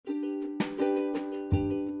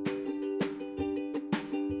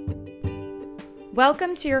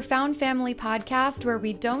Welcome to your Found Family podcast, where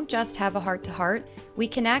we don't just have a heart-to-heart, we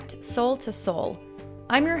connect soul to soul.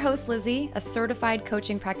 I'm your host, Lizzie, a certified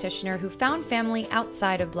coaching practitioner who found family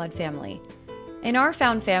outside of blood family. In our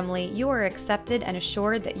Found Family, you are accepted and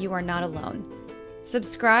assured that you are not alone.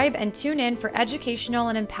 Subscribe and tune in for educational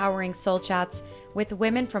and empowering soul chats with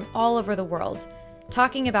women from all over the world,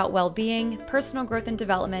 talking about well-being, personal growth and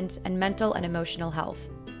development, and mental and emotional health.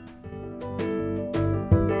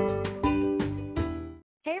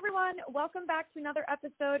 Hey everyone, welcome back to another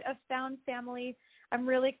episode of Found Family. I'm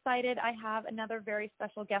really excited. I have another very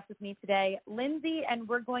special guest with me today, Lindsay, and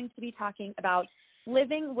we're going to be talking about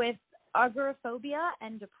living with agoraphobia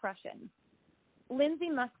and depression. Lindsay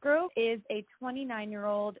Musgrove is a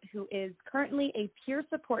 29-year-old who is currently a peer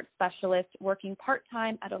support specialist working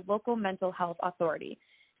part-time at a local mental health authority.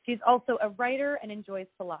 She's also a writer and enjoys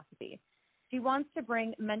philosophy. She wants to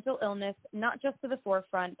bring mental illness not just to the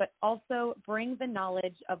forefront, but also bring the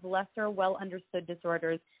knowledge of lesser, well-understood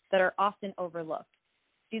disorders that are often overlooked.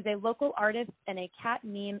 She's a local artist and a cat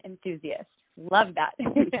meme enthusiast. Love that.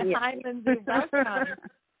 Hi, Lindsay. Welcome.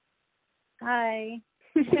 Hi.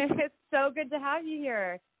 It's so good to have you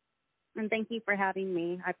here. And thank you for having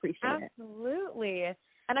me. I appreciate it. Absolutely.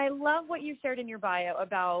 And I love what you shared in your bio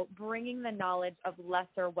about bringing the knowledge of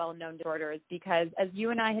lesser well-known disorders, because as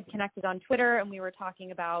you and I had connected on Twitter and we were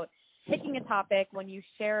talking about picking a topic, when you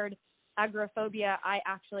shared agoraphobia, I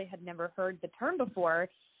actually had never heard the term before.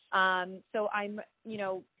 So I'm,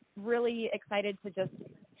 really excited to just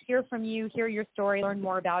hear from you, hear your story, learn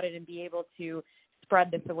more about it, and be able to spread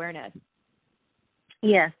this awareness.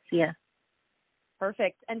 Yes.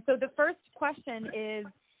 Perfect. And so the first question is,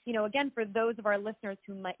 again, for those of our listeners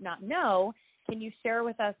who might not know, can you share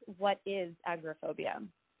with us what is agoraphobia?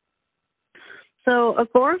 So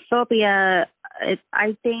agoraphobia,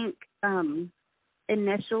 I think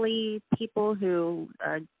initially people who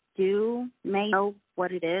may know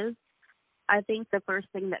what it is. I think the first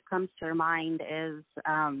thing that comes to their mind is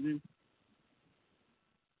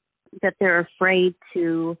that they're afraid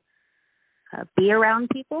to be around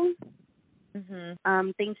people,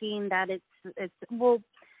 thinking that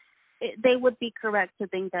they would be correct to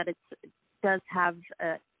think that it does have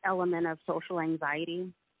an element of social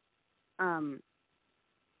anxiety.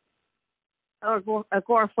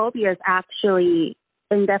 Agoraphobia is actually,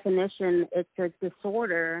 in definition, it's a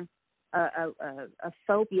disorder, a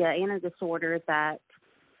phobia and a disorder that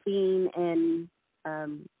being in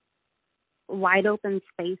wide open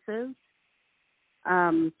spaces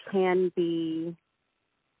can be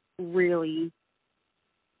really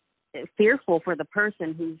fearful for the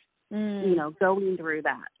person who's going through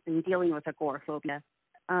that and dealing with agoraphobia.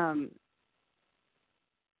 I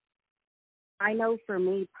know for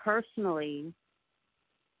me personally,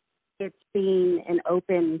 it's being in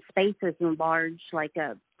open spaces in large, let's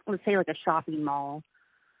say a shopping mall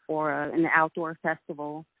or an outdoor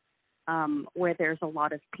festival where there's a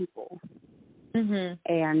lot of people.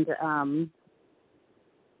 And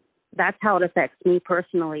that's how it affects me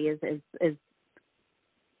personally is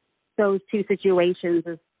those two situations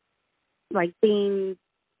is like being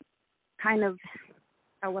kind of,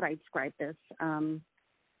 how would I describe this?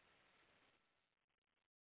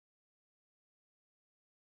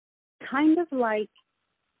 Kind of like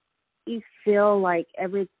you feel like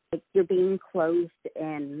you're being closed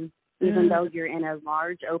in, even though you're in a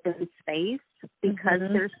large open space, because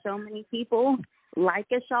there's so many people, like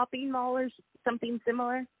a shopping mall or something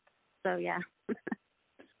similar. So, yeah.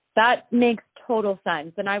 That makes total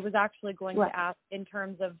sense. And I was actually going to ask in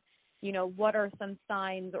terms of, what are some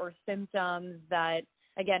signs or symptoms that,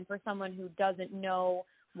 again, for someone who doesn't know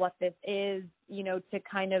what this is, to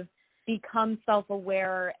kind of become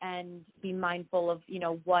self-aware and be mindful of,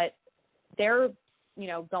 what they're,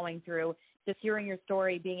 going through. Just hearing your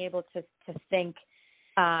story, being able to think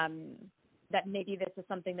that maybe this is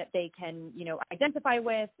something that they can, identify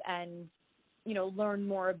with and, learn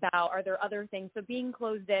more about. Are there other things? So being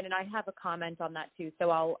closed in, and I have a comment on that too. So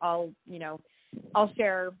I'll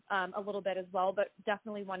share a little bit as well, but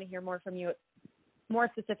definitely want to hear more from you, more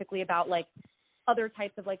specifically about other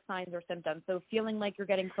types of signs or symptoms. So feeling like you're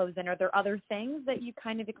getting closed in, are there other things that you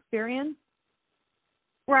kind of experience?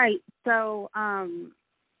 Right. So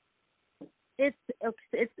it's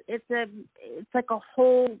like a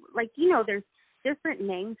whole, there's different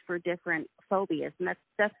names for different phobias, and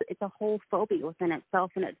it's a whole phobia within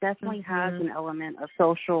itself, and it definitely has an element of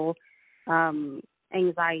social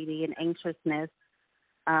anxiety and anxiousness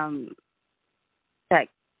that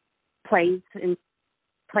plays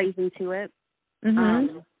into it.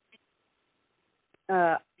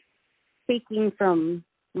 Speaking from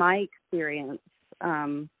my experience,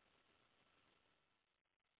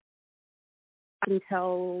 I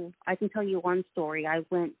can tell you one story. I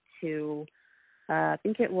went to I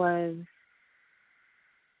think it was,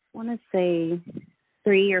 I want to say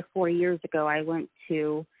 3 or 4 years ago. I went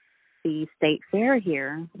to the state fair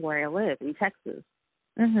here where I live in Texas.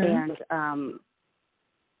 And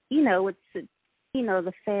it's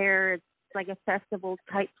the fair, it's like a festival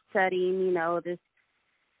type setting, there's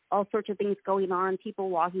all sorts of things going on, people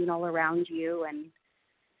walking all around you. And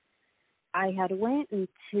I had went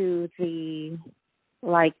into the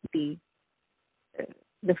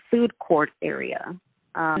food court area.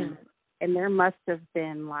 And there must have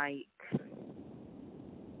been like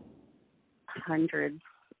hundreds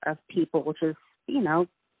of people just,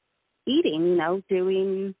 eating,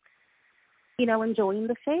 doing, enjoying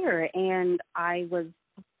the fair. And I was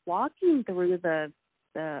walking through the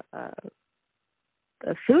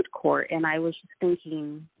food court, and I was just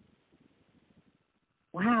thinking,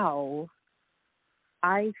 wow,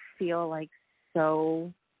 I feel like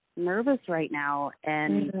so nervous right now.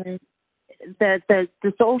 And the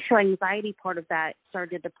social anxiety part of that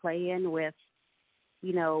started to play in with,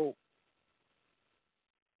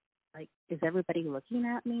 like, is everybody looking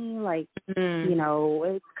at me? Like,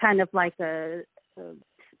 it's kind of like a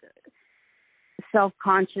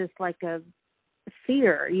self-conscious, like a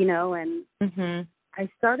fear, and I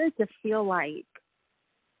started to feel like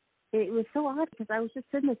it was so odd because I was just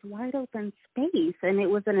in this wide open space, and it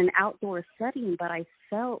was in an outdoor setting, but I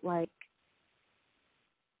felt like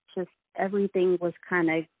just everything was kind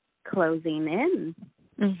of closing in.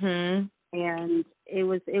 And it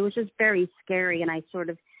was just very scary. And I sort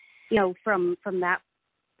of, from that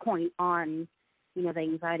point on, the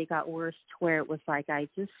anxiety got worse to where it was like I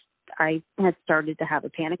had started to have a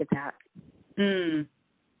panic attack.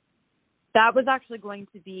 That was actually going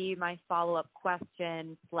to be my follow-up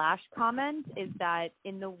question / comment, is that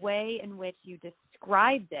in the way in which you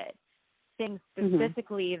described it, things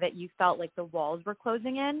specifically that you felt like the walls were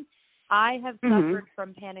closing in, I have suffered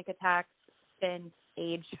from panic attacks since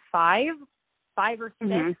age 5 or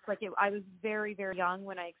 6. I was very, very young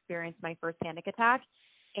when I experienced my first panic attack.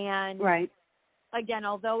 And again,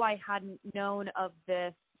 although I hadn't known of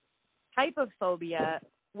this type of phobia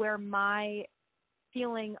where my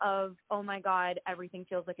feeling of, oh my God, everything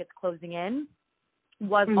feels like it's closing in,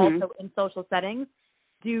 was also in social settings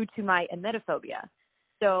due to my emetophobia.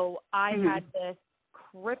 So I had this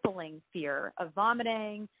crippling fear of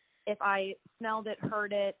vomiting. If I smelled it,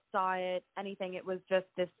 heard it, saw it, anything, it was just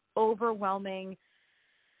this overwhelming,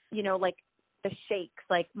 like the shakes,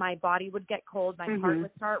 like my body would get cold, my heart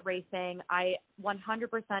would start racing. I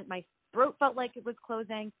 100%, my throat felt like it was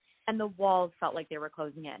closing, and the walls felt like they were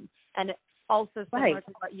closing in. And also similar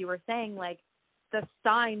to what you were saying, like the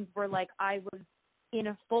signs were like I was in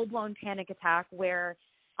a full-blown panic attack where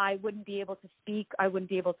I wouldn't be able to speak, I wouldn't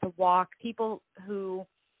be able to walk. People who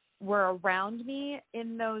were around me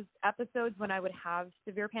in those episodes when I would have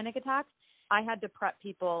severe panic attacks, I had to prep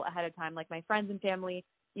people ahead of time, like my friends and family,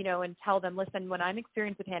 and tell them, listen, when I'm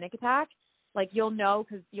experiencing a panic attack, like you'll know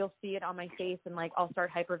because you'll see it on my face and like I'll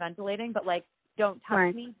start hyperventilating, but like don't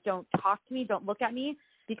touch me, don't talk to me, don't look at me,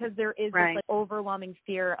 because there is this like overwhelming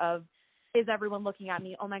fear of, is everyone looking at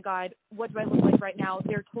me? Oh my God, what do I look like right now?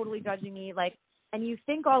 They're totally judging me. Like, and you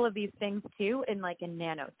think all of these things too in like a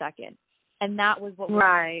nanosecond. And that was what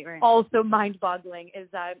was also mind-boggling, is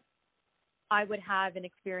that I would have and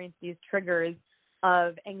experience these triggers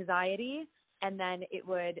of anxiety, and then it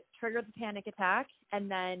would trigger the panic attack, and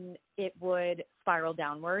then it would spiral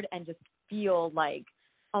downward and just feel like,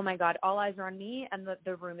 oh my God, all eyes are on me, and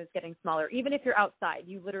the room is getting smaller. Even if you're outside,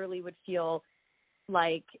 you literally would feel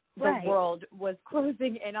like the world was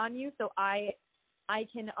closing in on you. So I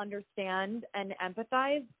can understand and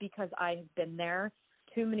empathize because I have been there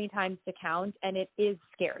too many times to count, and it is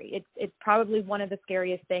scary. It's probably one of the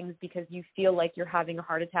scariest things because you feel like you're having a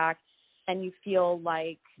heart attack, and you feel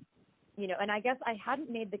like, and I guess I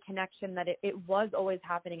hadn't made the connection that it was always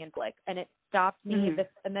happening in Blick, and it stopped me, this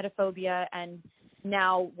emetophobia. And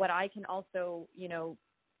now what I can also,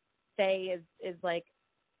 say is like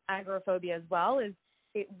agoraphobia as well, is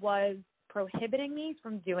it was prohibiting me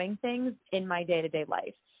from doing things in my day-to-day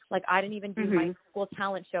life. Like I didn't even do my school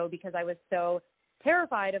talent show because I was so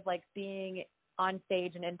terrified of like being on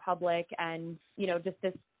stage and in public, and, just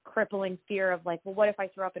this crippling fear of like, well, what if I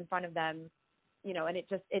throw up in front of them, and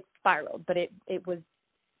it spiraled, but it was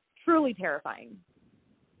truly terrifying.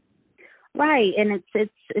 Right. And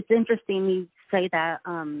it's interesting you say that.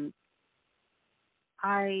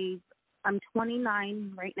 I'm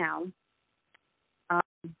 29 right now.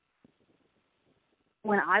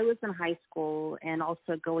 When I was in high school, and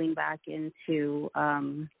also going back into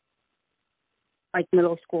like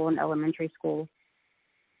middle school and elementary school,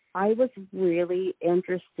 I was really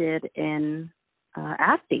interested in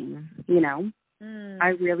acting, you know.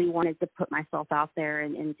 I really wanted to put myself out there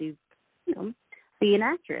and do, you know, be an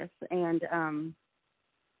actress. And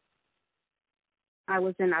I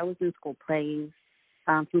was in school plays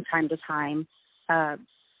from time to time.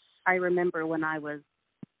 I remember when I was,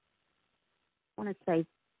 I want to say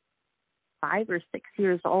 5 or 6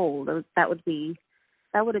 years old. That would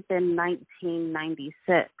have been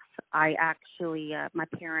 1996. I actually, my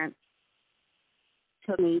parents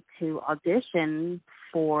took me to audition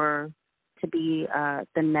to be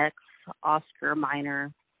the next Oscar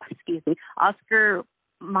Mayer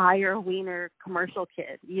Wiener commercial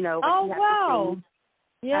kid. You know. Oh, wow.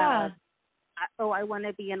 Yeah. I want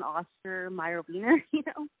to be an Oscar Mayer Wiener. You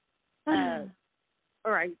know.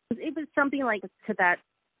 It was something like to that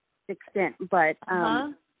extent. But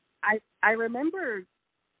I remember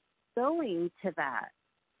going to that,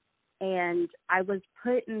 and I was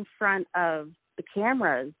put in front of the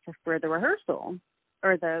cameras for the rehearsal,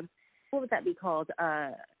 or what would that be called?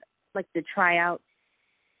 Like the tryout.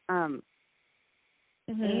 And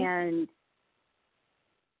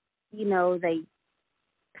you know, they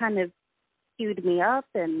kind of queued me up,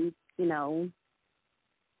 and you know,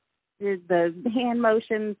 did the hand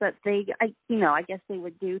motions that I guess they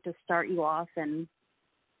would do to start you off, and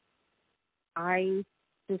I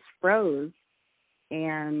just froze.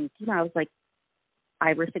 And you know, I was like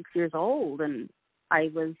 5 or 6 years old, and I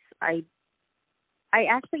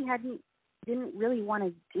actually didn't really want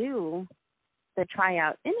to do the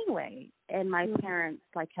tryout anyway. And my parents,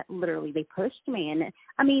 like, literally, they pushed me. And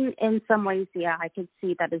I mean, in some ways, yeah, I could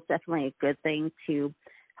see that is definitely a good thing to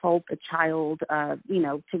help a child, you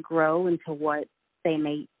know, to grow into what they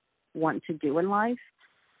may want to do in life.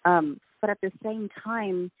 But at the same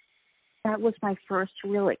time, that was my first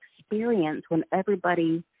real experience when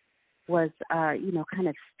everybody was, you know, kind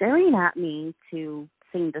of staring at me to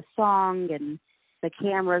sing the song, and the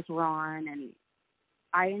cameras were on, and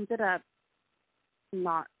I ended up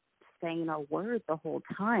not saying a word the whole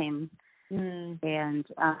time. And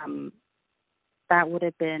that would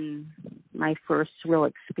have been my first real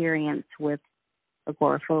experience with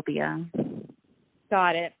agoraphobia.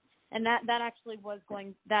 Got it. And that actually was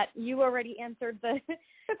that you already answered the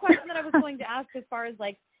question that I was going to ask, as far as,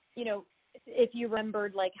 like, you know, if you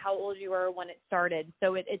remembered, like, how old you were when it started.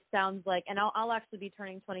 So it sounds like, and I'll actually be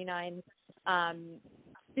turning 29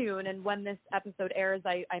 soon, and when this episode airs,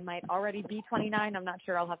 I might already be 29. I'm not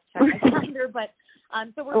sure. I'll have to check my calendar, but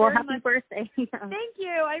so we're happy birthday. Thank you.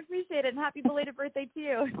 I appreciate it, and happy belated birthday to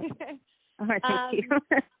you. All right, thank you.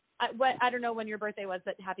 I don't know when your birthday was,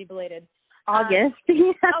 but happy belated. August.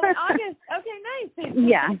 August. Okay, nice.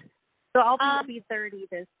 Yeah. So I'll be 30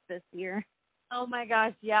 this year. Oh my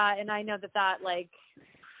gosh, yeah, and I know that, like,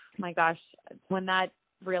 my gosh, when that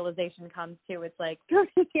realization comes too, it's like, but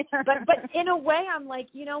in a way, I'm like,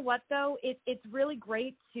 you know what though, it's really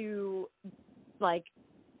great to, like,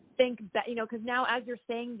 think that, you know, because now as you're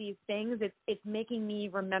saying these things, it's making me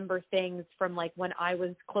remember things from, like, when I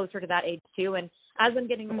was closer to that age too. And as I'm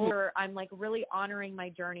getting older, I'm, like, really honoring my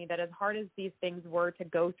journey, that as hard as these things were to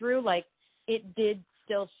go through, like, it did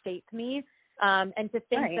still shape me. And to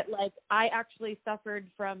think that, like, I actually suffered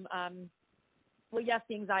from, well, yes,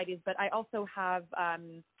 the anxieties, but I also have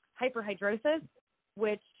hyperhidrosis,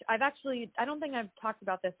 which I don't think I've talked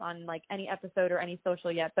about this on, like, any episode or any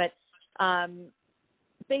social yet, but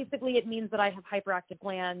basically it means that I have hyperactive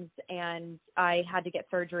glands, and I had to get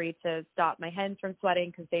surgery to stop my hands from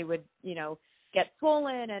sweating, because they would, you know, get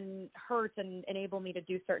swollen and hurt and enable me to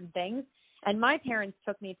do certain things. And my parents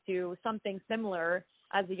took me to something similar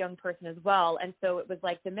as a young person as well. And so it was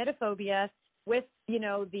like the emetophobia with, you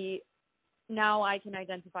know, now I can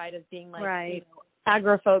identify it as being, like, you know,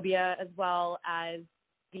 agoraphobia, as well as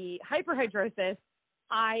the hyperhidrosis.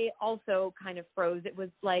 I also kind of froze. It was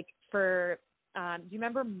like do you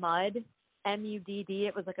remember Mudd? MUDD?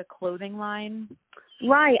 It was like a clothing line.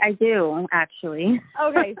 Right, I do, actually.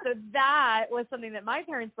 Okay, so that was something that my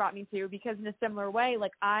parents brought me to, because in a similar way,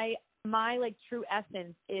 like, my like true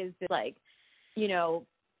essence is this, like, you know,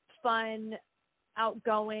 fun,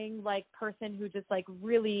 outgoing, like, person who just, like,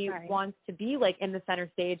 really wants to be, like, in the center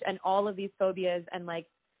stage. And all of these phobias, and, like,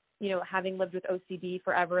 you know, having lived with OCD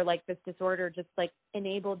forever, like, this disorder just, like,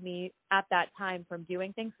 enabled me at that time from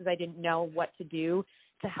doing things, because I didn't know what to do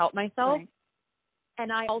to help myself.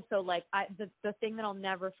 And I also, like, the thing that I'll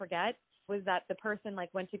never forget was that the person, like,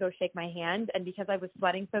 went to go shake my hand, and because I was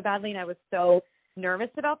sweating so badly and I was so nervous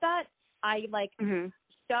about that, I, like,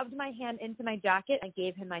 shoved my hand into my jacket and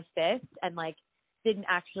gave him my fist, and, like, didn't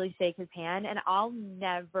actually shake his hand. And I'll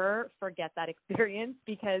never forget that experience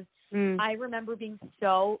because I remember being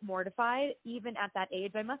so mortified, even at that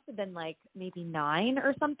age. I must have been like maybe 9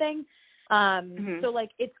 or something. So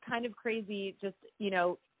like, it's kind of crazy just, you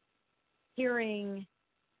know, hearing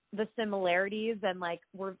the similarities and like,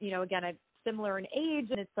 we're, you know, again, I'm similar in age,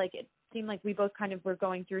 and it's like, it seemed like we both kind of were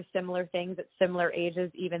going through similar things at similar ages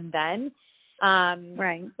even then.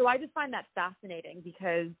 Right. So I just find that fascinating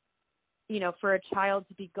because, you know, for a child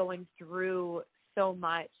to be going through so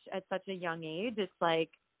much at such a young age, it's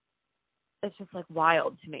just like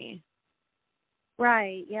wild to me.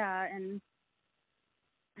 Right. Yeah. And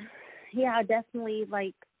yeah, definitely,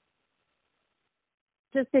 like,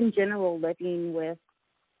 just in general, living with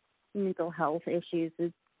mental health issues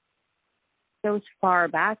goes far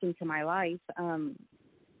back into my life. And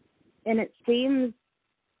it seems,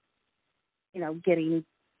 you know, getting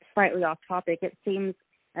slightly off topic, it seems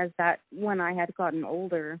as that when I had gotten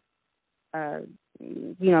older,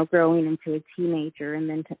 you know, growing into a teenager and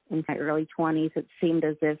then in my early 20s, it seemed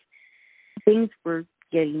as if things were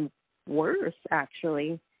getting worse,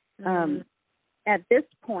 actually. At this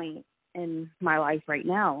point in my life right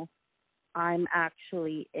now, I'm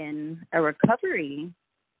actually in a recovery,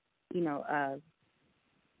 you know,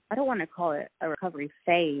 I don't want to call it a recovery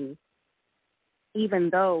phase, even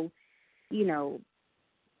though, you know,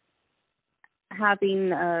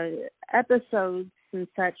 having episodes and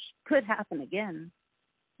such could happen again.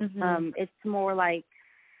 It's more like,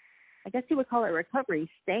 I guess you would call it a recovery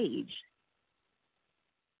stage.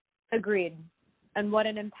 Agreed. And what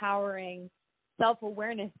an empowering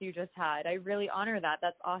self-awareness you just had. I really honor that.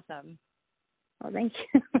 That's awesome. Well, thank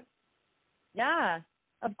you. Yeah,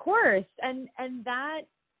 of course. And that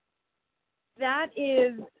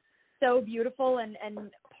is so beautiful. And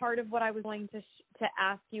part of what I was going to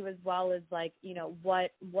ask you as well is, like, you know,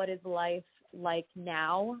 what is life like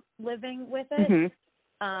now living with it?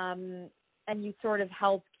 And you sort of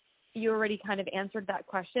helped, you already kind of answered that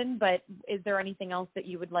question, but is there anything else that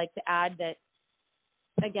you would like to add that,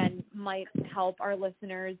 again, might help our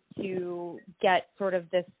listeners to get sort of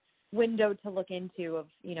this window to look into of,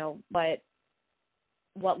 you know, what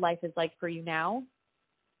life is like for you now?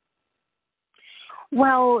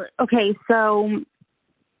 Well, okay, so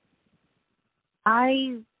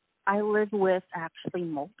I live with actually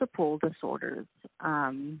multiple disorders,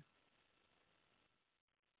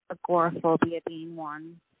 agoraphobia being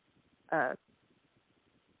one,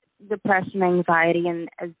 depression, anxiety, and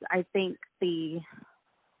as I think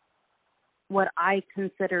what I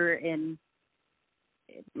consider in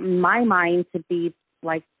my mind to be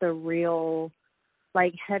like the real,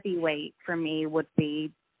 like, heavyweight for me would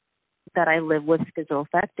be that I live with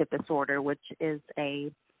schizoaffective disorder, which is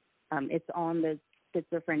it's on the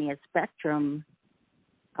schizophrenia spectrum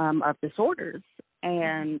of disorders.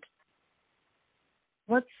 And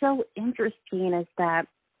what's so interesting is that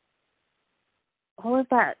all of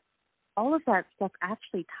that stuff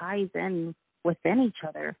actually ties in within each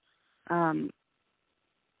other.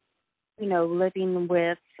 You know, living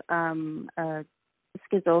with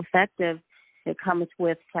schizoaffective, it comes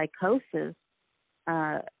with psychosis.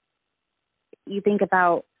 You think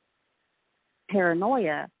about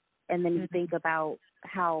paranoia, and then you think about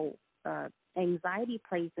how anxiety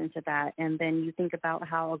plays into that, and then you think about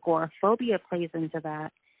how agoraphobia plays into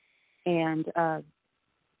that. And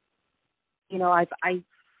you know, I've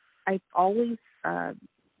always have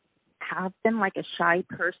been like a shy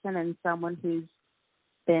person and someone who's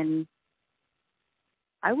been,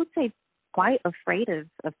 I would say, quite afraid of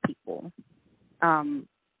people. And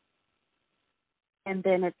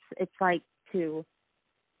then it's like to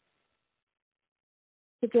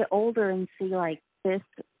get older and see like this,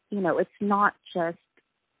 you know, it's not just,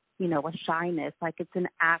 you know, a shyness, like it's an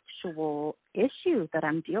actual issue that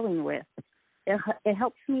I'm dealing with. It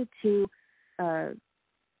helps me to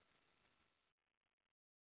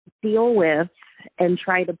deal with and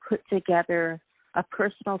try to put together a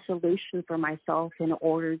personal solution for myself in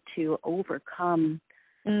order to overcome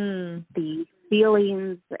the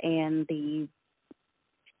feelings and the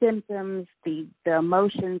symptoms, the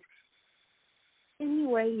emotions, any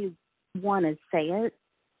way you want to say it.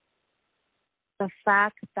 The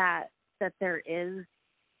fact that there is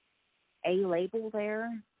a label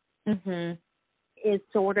there is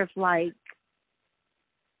sort of like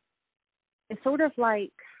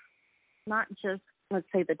not just, let's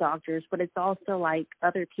say, the doctors, but it's also like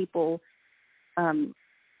other people have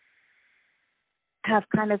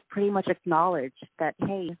kind of pretty much acknowledged that,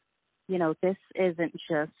 hey, you know, this isn't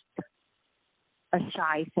just a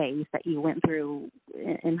shy phase that you went through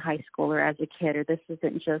in high school or as a kid, or this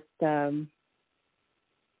isn't just,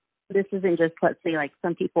 this isn't just, let's say, like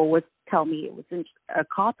some people would tell me it was a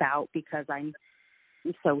cop-out because I'm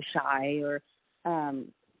so shy or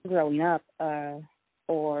growing up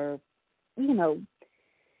or, you know,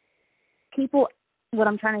 people, what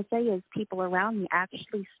I'm trying to say is people around me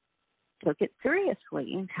actually took it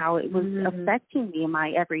seriously and how it was affecting me in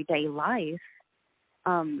my everyday life.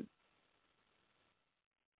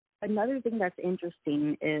 Another thing that's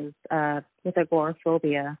interesting is with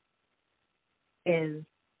agoraphobia is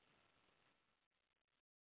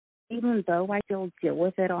even though I still deal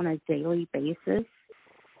with it on a daily basis,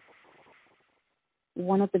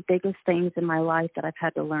 one of the biggest things in my life that I've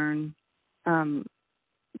had to learn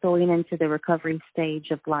going into the recovery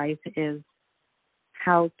stage of life is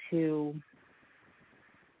how to,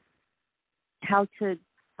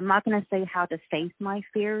 I'm not going to say how to face my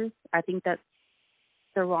fears. I think that's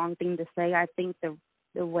the wrong thing to say. I think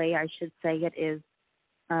the way I should say it is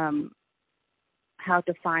how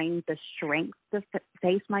to find the strength to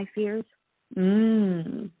face my fears.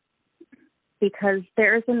 Because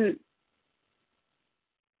there is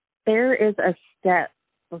a step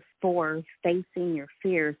before facing your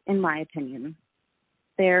fears, in my opinion.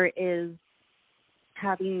 There is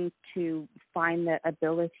having to find the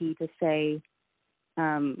ability to say,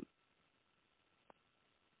 am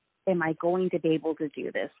I going to be able to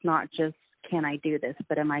do this? Not just can I do this,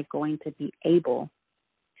 but am I going to be able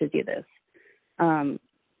to do this?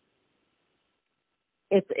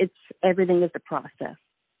 It's everything is a process,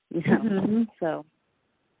 you know. So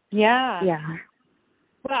yeah. Yeah.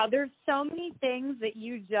 Wow, there's so many things that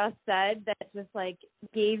you just said that just like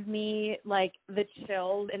gave me like the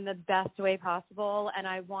chills in the best way possible, and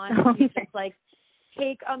I want to just like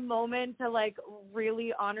take a moment to like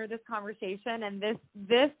really honor this conversation. And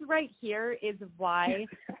this right here is why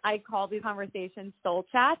I call these conversations soul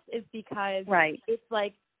chats, is because it's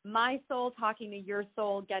like my soul talking to your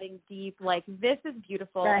soul, getting deep. Like, this is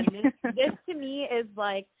beautiful. Right. And this to me is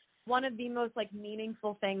like one of the most like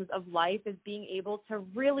meaningful things of life, is being able to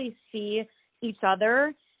really see each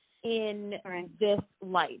other in this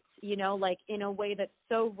light, you know, like in a way that's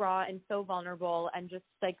so raw and so vulnerable and just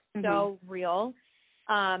like so real.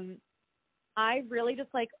 I really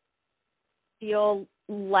just like feel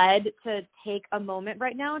led to take a moment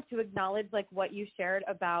right now to acknowledge like what you shared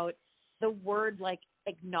about the word like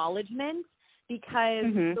acknowledgement, because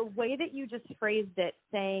the way that you just phrased it,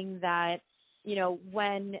 saying that, you know,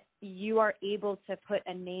 when you are able to put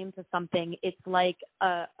a name to something, it's like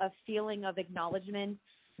a feeling of acknowledgement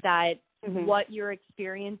that what you're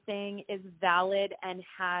experiencing is valid and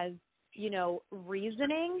has, you know,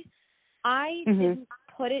 reasoning. I didn't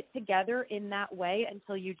put it together in that way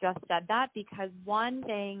until you just said that, because one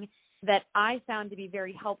thing that I found to be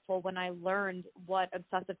very helpful when I learned what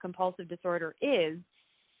obsessive compulsive disorder is,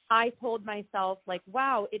 I told myself, like,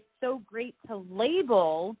 wow, it's so great to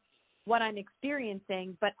label what I'm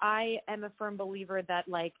experiencing, but I am a firm believer that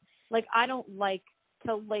like I don't like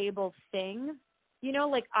to label things, you know,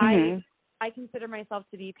 like I consider myself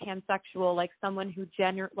to be pansexual, like someone who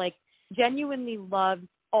genuinely loves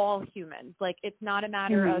all humans. Like, it's not a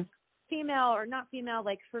matter of female or not female.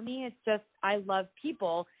 Like, for me, it's just, I love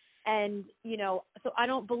people. And, you know, so I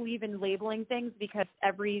don't believe in labeling things, because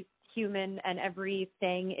every human and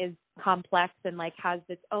everything is complex and like has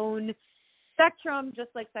its own spectrum, just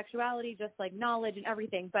like sexuality, just like knowledge and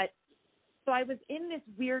everything. But so I was in this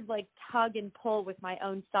weird like tug and pull with my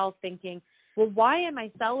own self, thinking, well, why am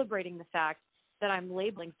I celebrating the fact that I'm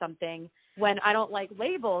labeling something when I don't like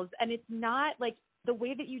labels? And it's not like, the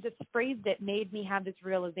way that you just phrased it made me have this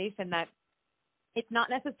realization that it's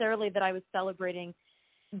not necessarily that I was celebrating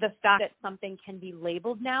the fact that something can be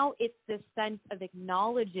labeled now. It's this sense of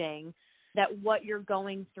acknowledging that what you're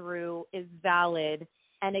going through is valid,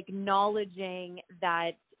 and acknowledging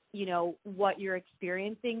that, you know, what you're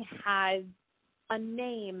experiencing has a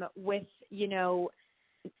name with, you know,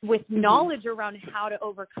 with knowledge around how to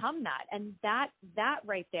overcome that. And that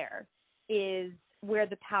right there is where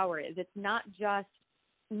the power is. It's not just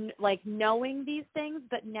like knowing these things,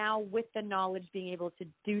 but now with the knowledge being able to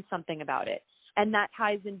do something about it. And that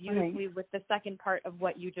ties in beautifully with the second part of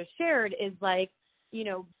what you just shared, is like, you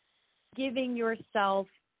know, giving yourself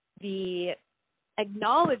the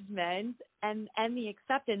acknowledgement and the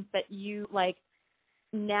acceptance that you like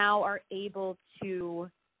now are able to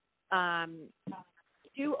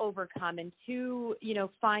overcome and to, you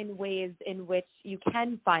know, find ways in which you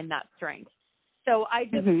can find that strength. So I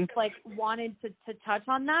just like wanted to touch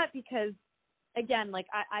on that, because again, like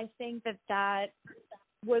I think that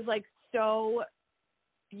was like so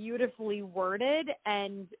beautifully worded,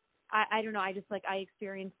 and I don't know. I just I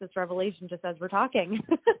experienced this revelation just as we're talking.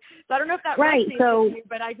 So I don't know if that right. resonates So with you,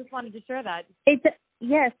 but I just wanted to share that.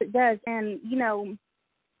 Yes, it does. And,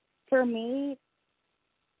 for me,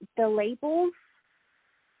 the labels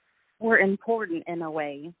were important in a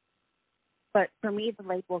way, but for me, the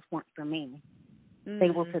labels weren't for me. They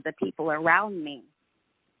were for the people around me.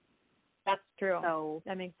 That's true. So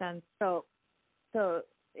that makes sense. So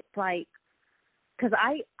it's because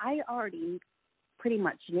I already pretty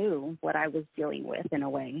much knew what I was dealing with in a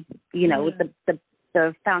way.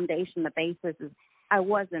 The foundation, the basis is I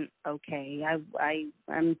wasn't okay.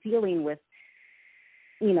 I'm dealing with,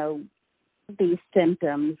 these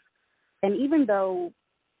symptoms. And even though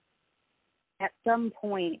at some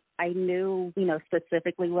point I knew,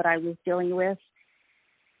 specifically what I was dealing with,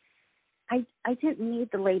 I didn't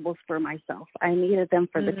need the labels for myself. I needed them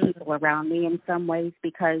for the people around me in some ways,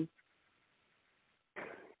 because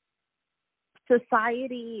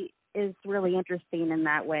society is really interesting in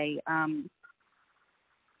that way.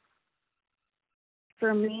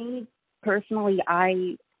 For me personally,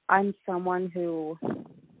 I'm someone who,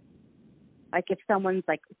 if someone's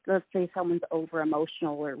let's say someone's over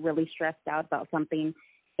emotional or really stressed out about something,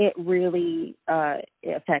 it really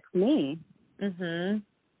it affects me.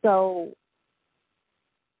 So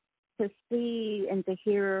to see and to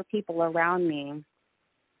hear people around me,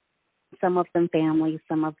 some of them family,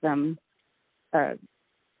 some of them,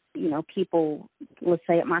 people, let's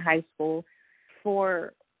say at my high school,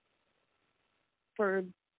 for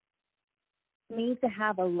me to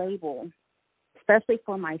have a label, especially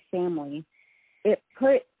for my family, it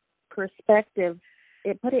put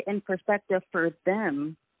it in perspective for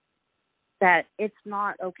them that it's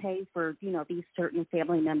not okay for, these certain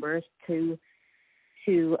family members to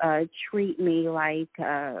treat me like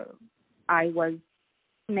I was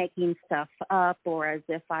making stuff up, or as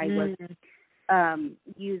if I was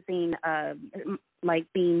using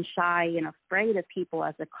being shy and afraid of people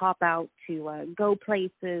as a cop out to go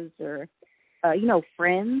places, or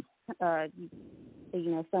friends.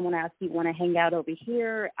 Someone asks, you want to hang out over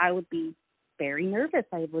here? I would be very nervous.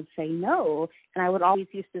 I would say no, and I would always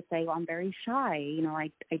used to say, well, I'm very shy. And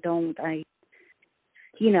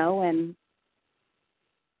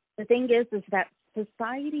the thing is that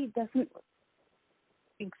society doesn't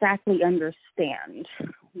exactly understand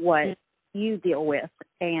what you deal with,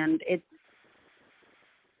 and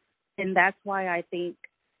that's why I think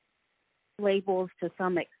labels to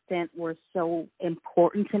some extent were so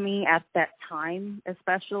important to me at that time,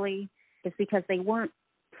 especially, is because they weren't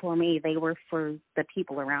for me, they were for the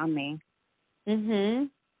people around me. And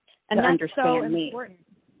that's understand so me. Important.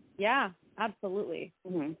 Yeah, absolutely.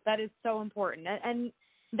 That is so important, and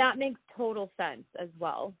that makes total sense as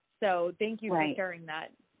well. So thank you for sharing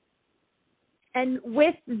that. And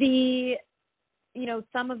with the,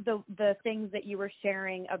 some of the things that you were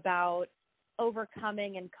sharing about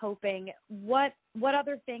overcoming and coping, what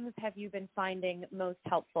other things have you been finding most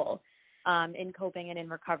helpful in coping and in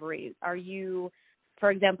recovery? Are you,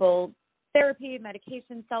 for example, therapy,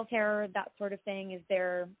 medication, self-care, that sort of thing? Is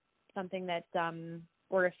there something that,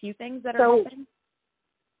 or a few things that are helping?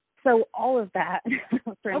 So all of that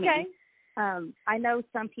for me. Okay. I know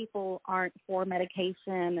some people aren't for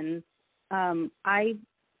medication, and I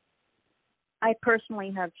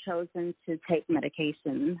personally have chosen to take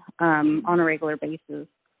medication on a regular basis.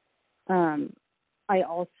 I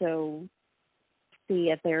also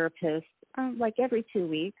see a therapist every 2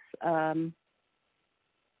 weeks, and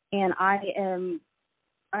I'm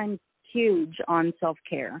huge on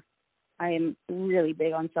self-care. I am really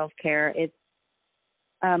big on self-care. It's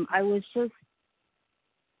I was just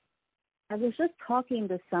talking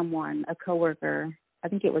to someone, a coworker, I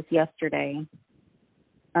think it was yesterday.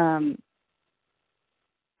 I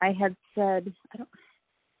had said, I don't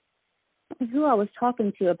know who I was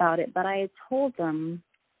talking to about it, but I had told them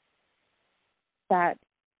that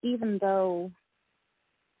even though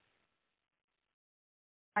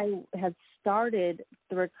I had started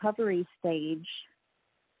the recovery stage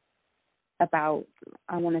about,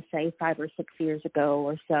 I want to say 5 or 6 years ago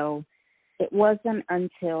or so, it wasn't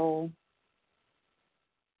until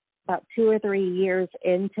about 2 or 3 years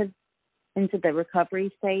into the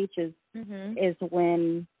recovery stage is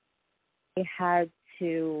when I had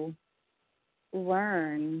to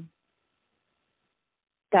learn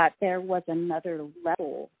that there was another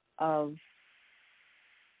level of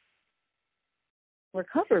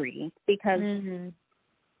recovery, because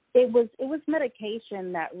it was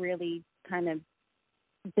medication that really kind of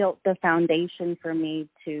built the foundation for me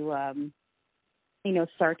to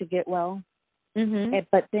start to get well.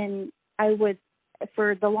 But then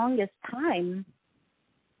for the longest time,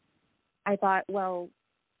 I thought, well,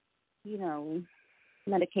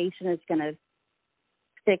 medication is going to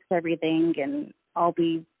fix everything and I'll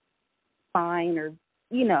be fine, or,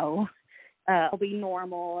 I'll be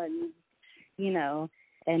normal and,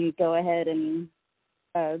 and go ahead and,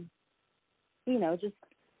 just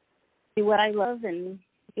do what I love and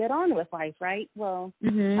get on with life, right? Well,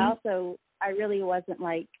 I really wasn't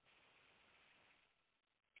like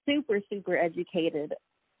super, super educated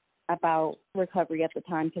about recovery at the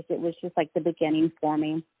time, because it was just like the beginning for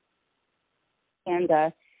me. And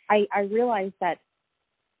I realized that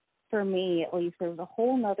for me, at least, there was a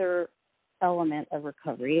whole nother element of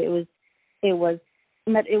recovery. It was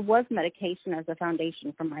medication as a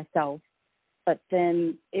foundation for myself, but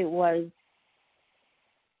then it was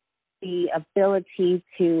the ability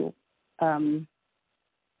to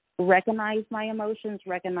recognize my emotions,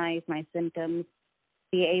 recognize my symptoms,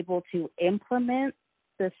 be able to implement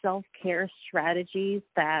the self-care strategies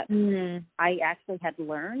that I actually had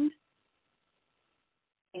learned,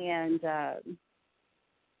 and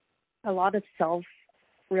a lot of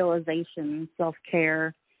self-realization,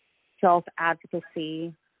 self-care,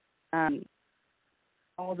 self-advocacy,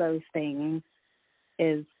 all those things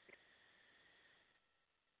is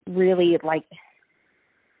really like,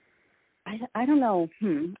 I don't know.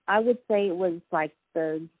 I would say it was like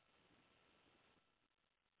the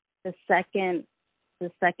second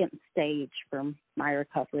stage from my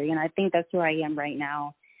recovery, and I think that's where I am right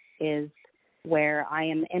now, is where I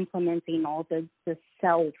am implementing all the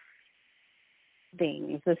self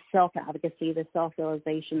things, the self-advocacy, the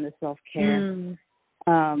self-realization, the self-care,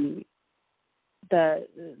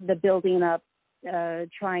 the building up,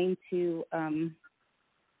 trying to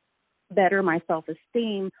better my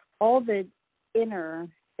self-esteem, all the inner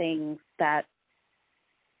things that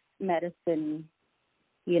medicine,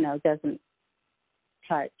 doesn't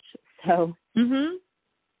touch. So,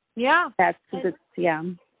 yeah, that's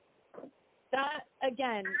that,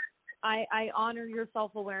 again, I honor your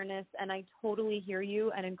self-awareness, and I totally hear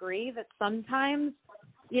you and agree that sometimes,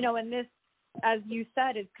 and this, as you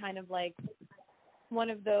said, is kind of like one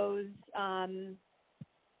of those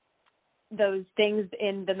things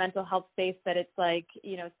in the mental health space that it's like,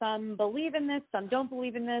 some believe in this, some don't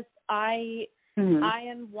believe in this. I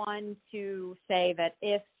am one to say that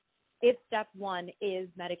if step one is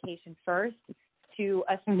medication first, to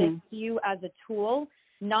assist you as a tool,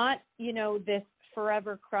 not, this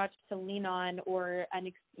forever crutch to lean on, or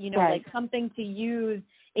like something to use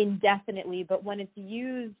indefinitely, but when it's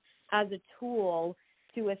used as a tool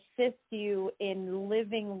to assist you in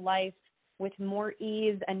living life with more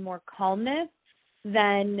ease and more calmness,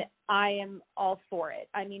 then I am all for it.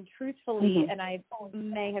 I mean, truthfully, and I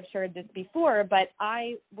may have shared this before, but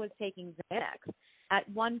I was taking Xanax. At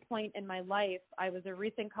one point in my life, I was a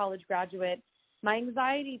recent college graduate. My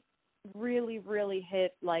anxiety really, really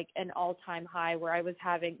hit like an all-time high, where I was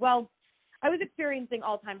experiencing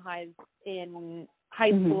all-time highs in high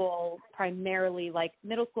school, primarily like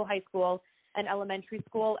middle school, high school, and elementary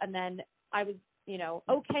school. And then I was,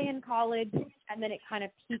 okay in college, and then it kind of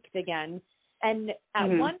peaked again. And at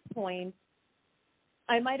one point,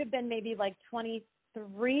 I might have been maybe like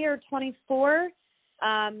 23 or 24,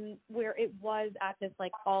 where it was at this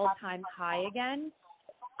like all-time high again.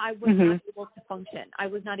 I was not able to function. I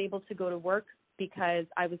was not able to go to work because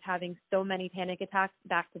I was having so many panic attacks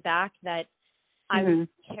back to back that I was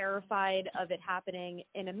terrified of it happening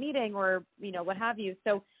in a meeting or, what have you.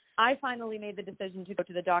 So I finally made the decision to go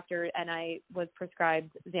to the doctor, and I was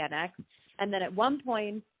prescribed Xanax. And then at one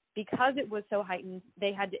point, because it was so heightened,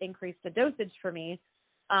 they had to increase the dosage for me.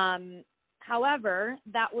 However,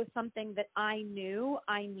 that was something that I knew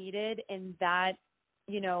I needed in that,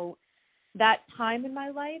 that time in my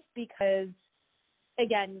life, because,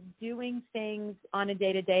 again, doing things on a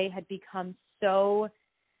day-to-day had become so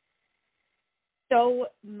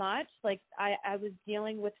much. Like I was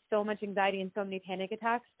dealing with so much anxiety and so many panic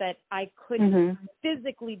attacks that I couldn't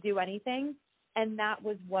physically do anything. And that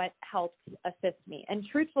was what helped assist me. And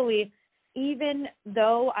truthfully, even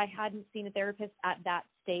though I hadn't seen a therapist at that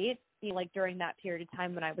state, like during that period of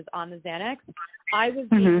time when I was on the Xanax, I was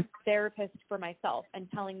being a therapist for myself and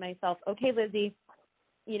telling myself, okay, Lizzie,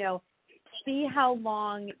 see how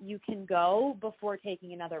long you can go before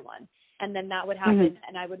taking another one. And then that would happen,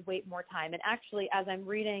 and I would wait more time. And actually, as I'm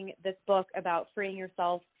reading this book about freeing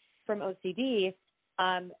yourself from OCD,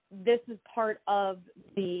 this is part of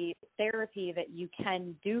the therapy that you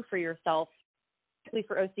can do for yourself, especially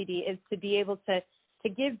for OCD, is to be able to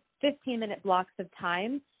give 15-minute blocks of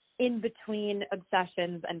time in between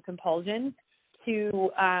obsessions and compulsions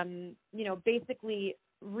to, basically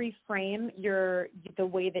reframe the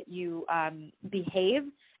way that you behave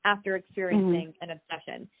after experiencing an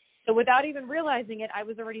obsession. So without even realizing it, I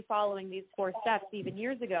was already following these 4 steps even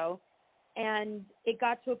years ago. And it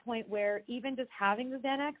got to a point where even just having the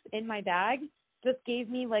Xanax in my bag just gave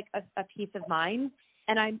me like a peace of mind.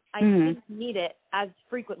 And I didn't need it as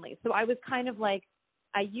frequently. So I was kind of like,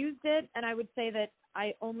 I used it, and I would say that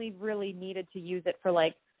I only really needed to use it for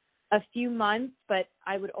like a few months, but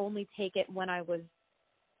I would only take it when I was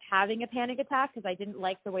having a panic attack because I didn't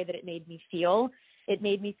like the way that it made me feel. It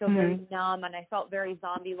made me feel very numb, and I felt very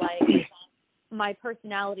zombie-like. My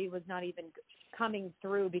personality was not even coming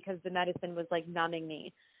through because the medicine was like numbing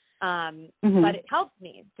me. But it helped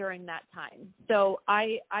me during that time. So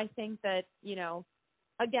I think that, you know,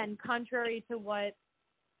 again, contrary to what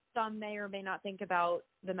some may or may not think about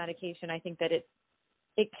the medication, I think that it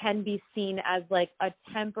can be seen as like a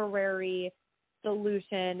temporary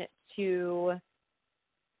solution to,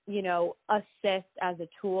 you know, assist as a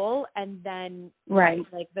tool. And then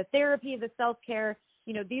like the therapy, the self-care,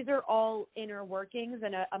 you know, these are all inner workings.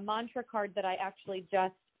 And a mantra card that I actually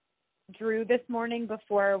just drew this morning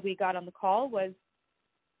before we got on the call was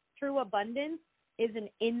true abundance is an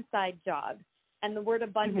inside job. And the word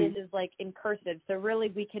abundance is like in cursive. So really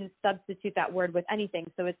we can substitute that word with anything.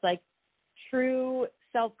 So it's like true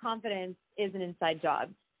self-confidence is an inside job.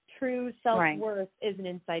 True self-worth is an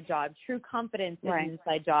inside job. True confidence is an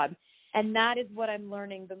inside job. And that is what I'm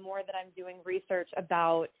learning the more that I'm doing research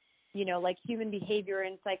about, you know, like human behavior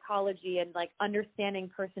and psychology and like understanding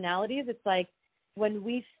personalities. It's like when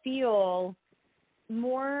we feel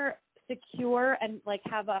more secure and like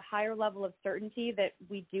have a higher level of certainty that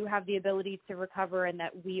we do have the ability to recover and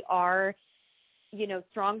that we are, you know,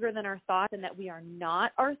 stronger than our thoughts and that we are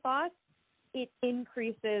not our thoughts, it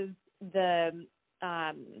increases the,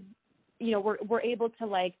 you know, we're able to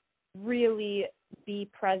like really be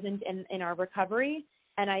present in our recovery.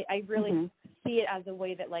 And I really see it as a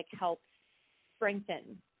way that like helps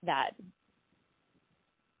strengthen that.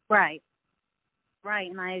 Right.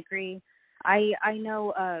 And I agree. I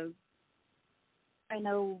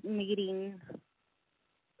know meeting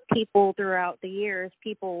people throughout the years,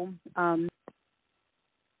 people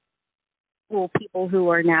who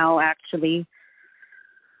are now actually,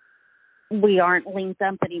 we aren't linked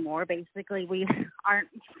up anymore. Basically, we aren't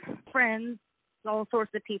friends, all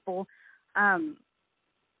sorts of people.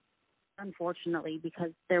 Unfortunately,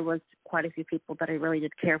 because there was quite a few people that I really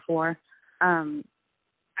did care for. I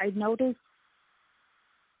noticed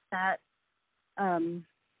that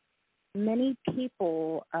many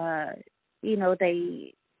people, you know,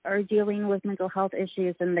 they are dealing with mental health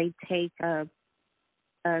issues and they take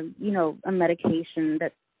you know, a medication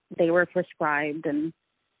that they were prescribed, and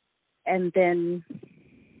then,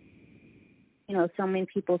 you know, so many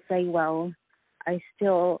people say, well, I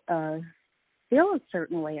still feel a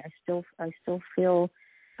certain way. I still feel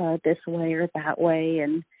this way or that way,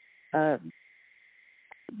 and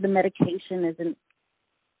the medication isn't,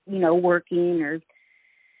 you know, working,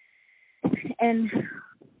 and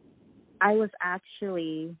I was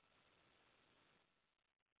actually,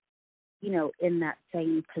 you know, in that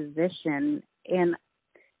same position. And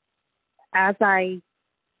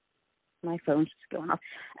my phone's just going off.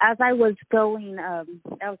 As I was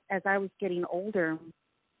getting older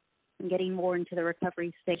and getting more into the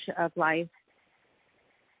recovery stage of life,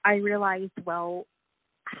 I realized, well,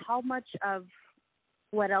 how much of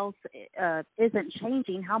what else isn't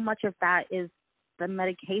changing, how much of that is the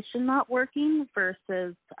medication not working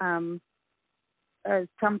versus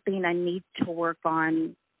something I need to work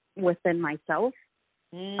on within myself.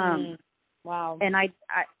 Wow. And I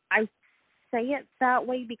say it that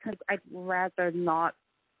way because I'd rather not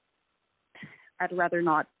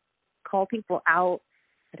call people out.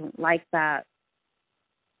 I don't like that.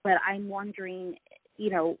 But I'm wondering, you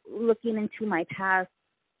know, looking into my past,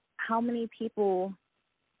 how many people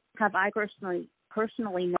have I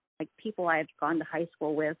personally known, like people I've gone to high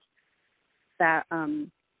school with that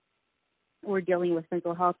were dealing with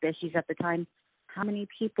mental health issues at the time? How many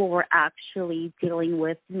people were actually dealing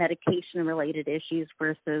with medication-related issues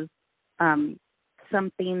versus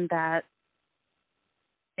something that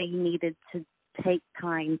they needed to take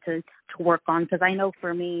time to work on? Because I know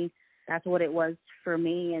for me, that's what it was for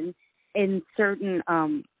me, and in certain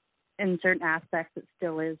aspects, it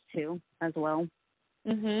still is too, as well.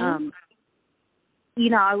 You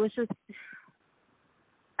know, I was just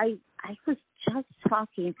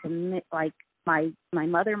talking to like my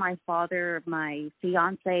mother, my father, my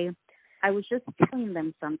fiance. I was just telling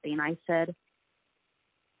them something. I said,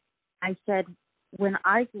 when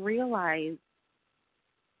I realized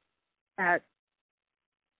that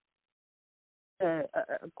the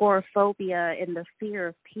agoraphobia and the fear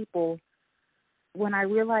of people when I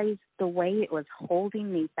realized the way it was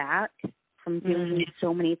holding me back from doing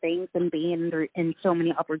so many things and being in so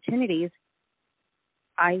many opportunities,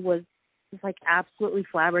 I was just like absolutely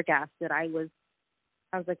flabbergasted. I was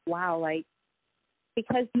like, wow, like,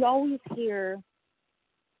 because you always hear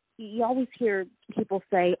people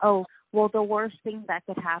say, oh, well, the worst thing that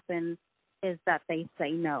could happen is that they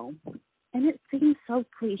say no. And it seems so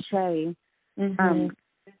cliche. You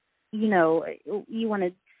know, you want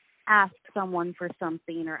to ask someone for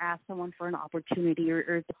something or ask someone for an opportunity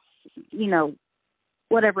or you know,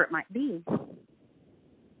 whatever it might be.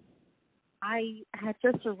 I had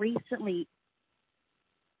just recently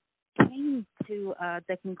came to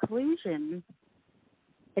the conclusion,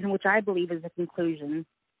 in which I believe is a conclusion,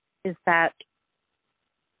 is that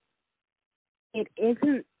it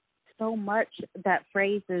isn't so much that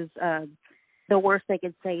phrase is the worst they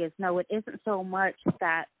could say is no. It isn't so much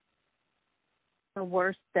that the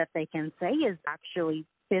worst that they can say is actually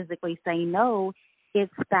physically say no.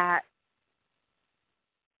 It's that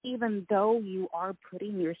even though you are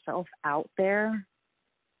putting yourself out there,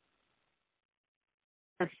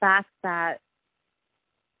 the fact that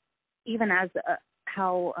even as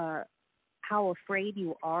how afraid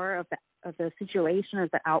you are of the situation or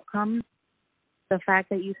the outcome, the fact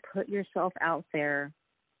that you put yourself out there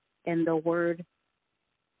and the word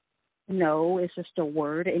no is just a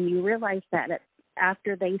word, and you realize that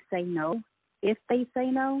after they say no, if they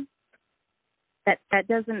say no, that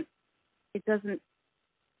doesn't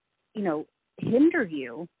you know, hinder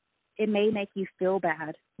you. It may make you feel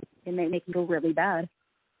bad. It may make you feel really bad.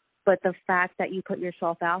 But the fact that you put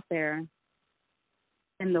yourself out there,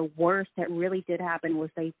 and the worst that really did happen was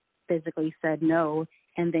they physically said no,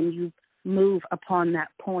 and then you move upon that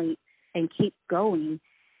point and keep going,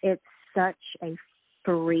 it's such a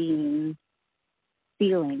freeing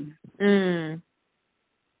feeling.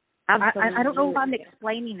 I don't know if I'm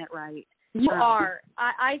explaining it right. You are.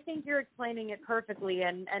 I think you're explaining it perfectly.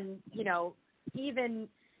 And, you know, even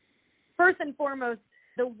first and foremost,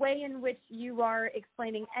 the way in which you are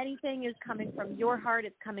explaining anything is coming from your heart.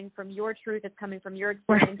 It's coming from your truth. It's coming from your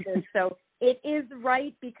experiences. Right. So it is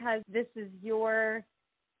right because this is your,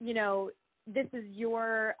 you know, this is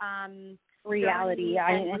your reality.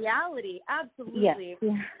 Reality. Absolutely. Yes.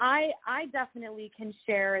 Yeah. I definitely can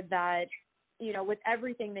share that, you know, with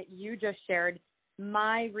everything that you just shared,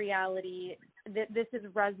 my reality, this is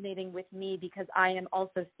resonating with me because I am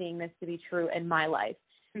also seeing this to be true in my life.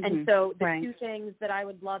 And so the two things that I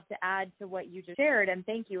would love to add to what you just shared, and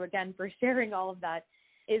thank you again for sharing all of that,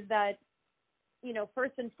 is that, you know,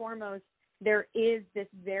 first and foremost, there is this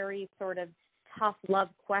very sort of tough love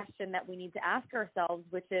question that we need to ask ourselves,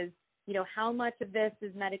 which is, you know, how much of this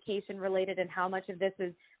is medication related and how much of this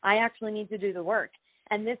is I actually need to do the work.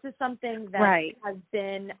 And this is something that has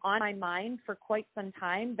been on my mind for quite some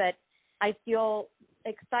time, that I feel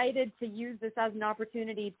excited to use this as an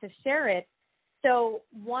opportunity to share it. So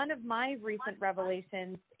one of my recent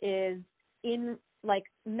revelations is in like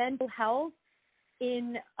mental health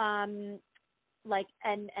in like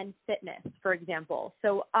and fitness, for example.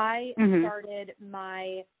 So I started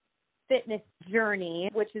my fitness journey,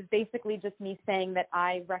 which is basically just me saying that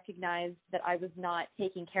I recognized that I was not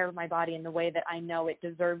taking care of my body in the way that I know it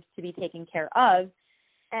deserves to be taken care of.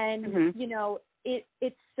 And, you know,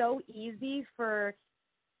 it's so easy for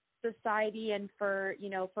society and for, you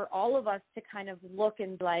know, for all of us to kind of look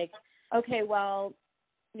and like, okay, well,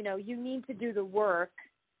 you know, you need to do the work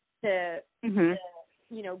to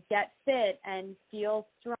you know, get fit and feel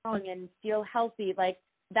strong and feel healthy. Like,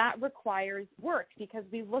 that requires work because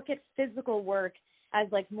we look at physical work as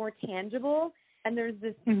like more tangible, and there's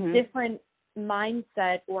this different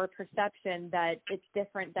mindset or perception that it's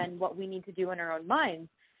different than what we need to do in our own minds.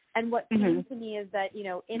 And what came to me is that, you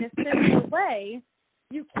know, in a similar way,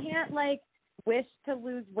 you can't like wish to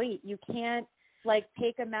lose weight. You can't like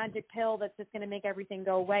take a magic pill that's just going to make everything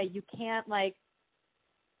go away. You can't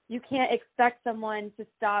expect someone to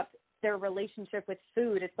stop their relationship with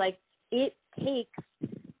food. It's like, it takes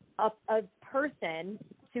a person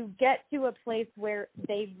to get to a place where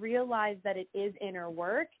they realize that it is inner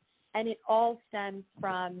work, and it all stems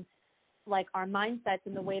from like our mindsets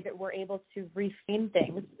and the way that we're able to reframe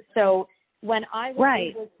things. So when I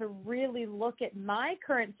was able to really look at my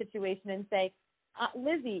current situation and say,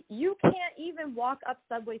 Lizzie, you can't even walk up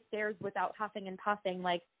subway stairs without huffing and puffing.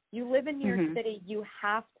 Like, you live in New York City, you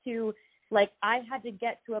have to, like, I had to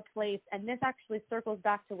get to a place, and this actually circles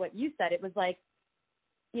back to what you said. It was like,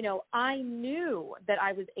 you know, I knew that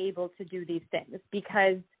I was able to do these things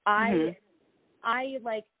because I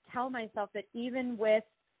like tell myself that even with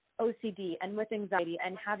OCD and with anxiety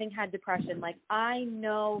and having had depression, like I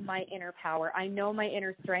know my inner power, I know my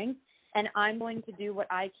inner strength, and I'm going to do what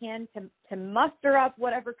I can to muster up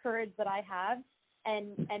whatever courage that I have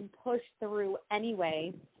and push through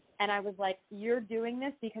anyway. And I was like, you're doing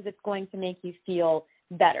this because it's going to make you feel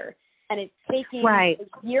better. And it's taking a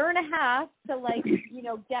year and a half to like, you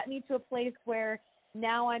know, get me to a place where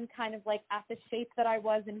now I'm kind of like at the shape that I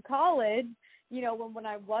was in college, you know, when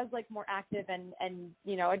I was like more active and,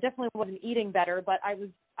 you know, I definitely wasn't eating better, but I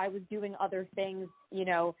was doing other things, you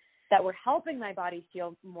know, that were helping my body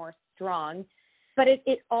feel more strong. But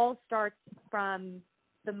it all starts from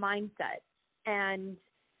the mindset. And,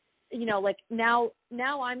 you know, like now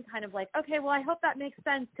I'm kind of like, okay, well, I hope that makes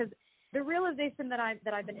sense, because the realization that I've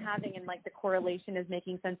been having and like the correlation is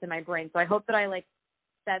making sense in my brain. So I hope that I like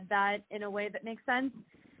said that in a way that makes sense.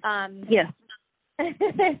 Yes.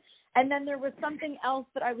 And then there was something else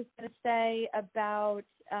that I was going to say about,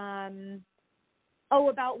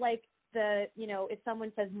 about like the, you know, if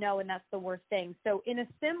someone says no and that's the worst thing. So in a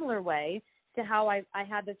similar way to how I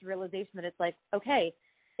had this realization that it's like, okay,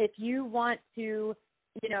 if you want to,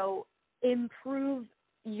 you know, improve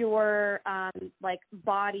your like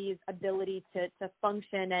body's ability to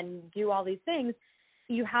function and do all these things,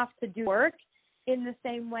 you have to do work. In the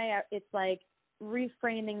same way, it's like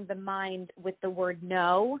reframing the mind with the word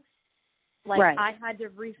no. Like I had to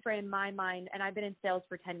reframe my mind, and I've been in sales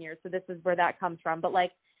for 10 years, so this is where that comes from. But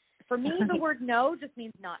like for me, the word no just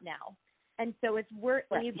means not now. And so if we're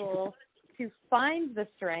able to find the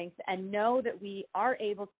strength and know that we are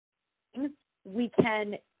able to, we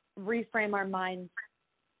can reframe our minds,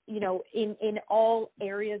 you know, in all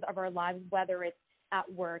areas of our lives, whether it's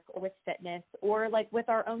at work or with fitness or like with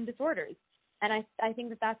our own disorders. And I think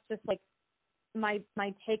that that's just like my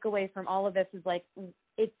takeaway from all of this is like,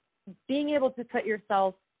 it's being able to put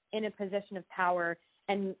yourself in a position of power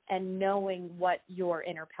and knowing what your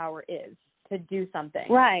inner power is to do something.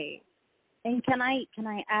 Right. And can I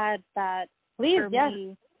add that? Please, yes.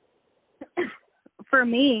 For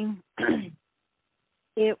me,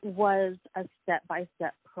 it was a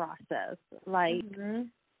step-by-step process. Like,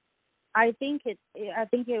 I think it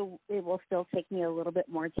will still take me a little bit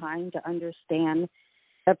more time to understand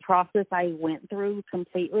the process I went through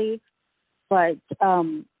completely. But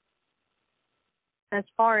as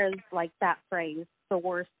far as like that phrase, the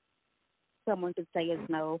worst someone could say is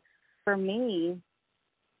no, for me,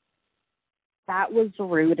 that was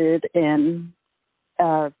rooted in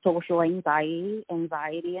social anxiety, and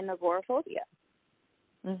agoraphobia.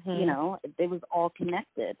 You know, it was all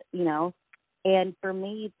connected, you know. And for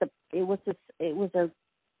me, it was a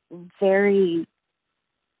very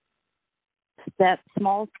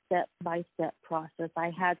small step-by-step process.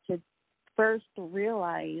 I had to first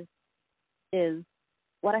realize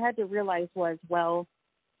was, well,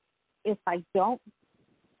 if I don't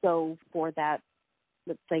go for that,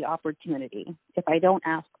 let's say, opportunity, if I don't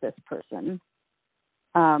ask this person,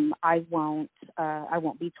 I won't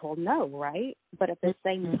be told no, right? But at the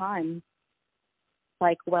same time,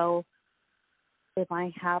 like, well, am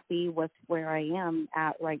I happy with where I am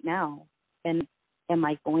at right now? And am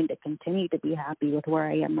I going to continue to be happy with where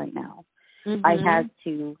I am right now? I had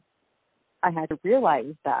to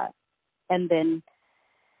realize that. And then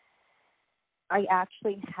I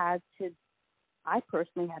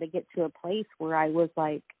personally had to get to a place where I was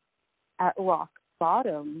like at rock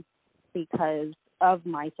bottom because of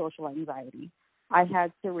my social anxiety. I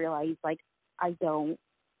had to realize, like, I don't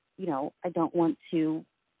want to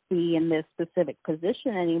be in this specific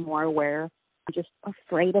position anymore where I'm just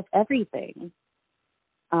afraid of everything.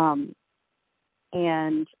 And,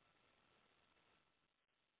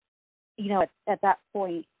 you know, at that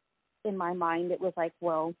point in my mind, it was like,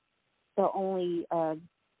 well, the only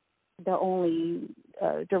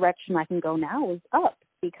direction I can go now is up,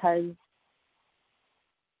 because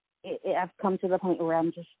I've come to the point where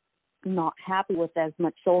I'm just not happy with as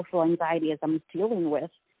much social anxiety as I'm dealing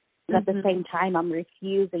with. And at the same time, I'm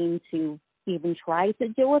refusing to even try to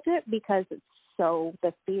deal with it because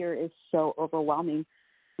the fear is so overwhelming.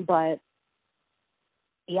 But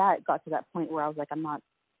yeah, it got to that point where I was like, I'm not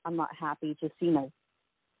happy just, you know,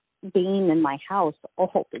 being in my house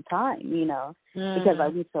all the time, you know, because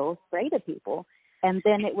I'm so afraid of people. And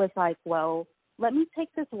then it was like, well, let me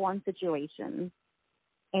take this one situation,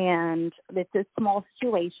 and it's a small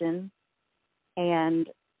situation, and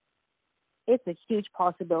it's a huge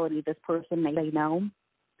possibility this person may say no.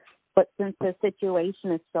 But since the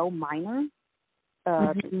situation is so minor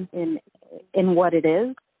in what it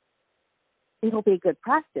is, it'll be good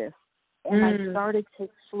practice. And I started to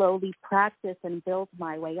slowly practice and build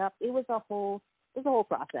my way up. It was a whole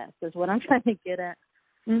process, is what I'm trying to get at.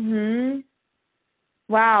 Mhm.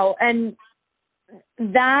 Wow. And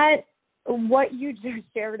that, what you just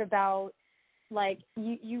shared about, like,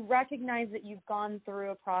 you recognize that you've gone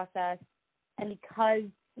through a process, and because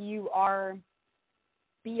you are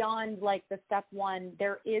beyond like the step one,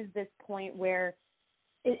 there is this point where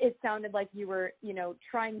it sounded like you were,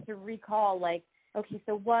 trying to recall, like, okay,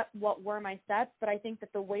 so what were my steps? But I think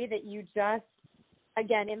that the way that you just,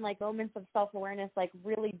 again, in like moments of self-awareness, like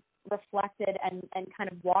really reflected and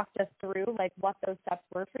kind of walked us through like what those steps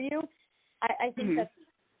were for you, I think that's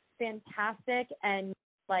fantastic, and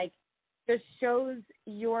like just shows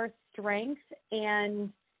your strength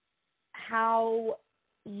and how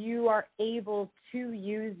you are able to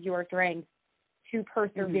use your strength to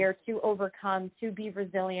persevere, to overcome, to be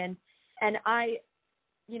resilient. And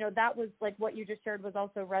that was like what you just shared was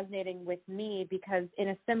also resonating with me, because in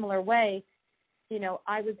a similar way,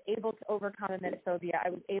 I was able to overcome emetophobia. I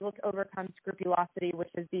was able to overcome scrupulosity, which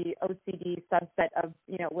is the OCD subset of,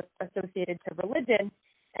 what's associated to religion.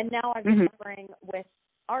 And now I'm suffering with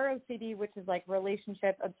ROCD, which is like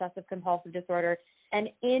relationship obsessive compulsive disorder. And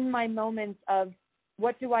in my moments of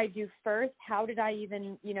what do I do first? How did I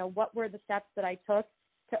even, what were the steps that I took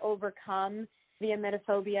to overcome the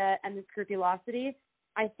emetophobia and the scrupulosity?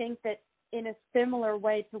 I think that in a similar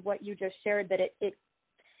way to what you just shared, that it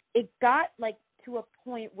got like to a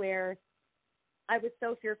point where I was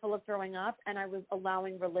so fearful of throwing up, and I was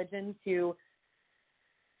allowing religion to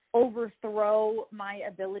overthrow my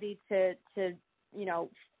ability to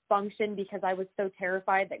function, because I was so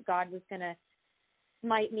terrified that God was going to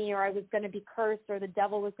smite me, or I was going to be cursed, or the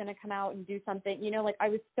devil was going to come out and do something. Like I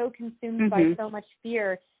was so consumed by so much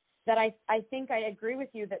fear that I think I agree with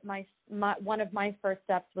you that my one of my first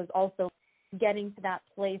steps was also getting to that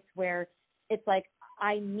place where it's like,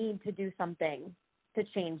 I need to do something to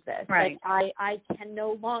change this. Right. Like I can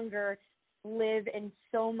no longer live in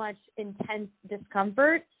so much intense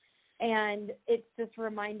discomfort. And it's just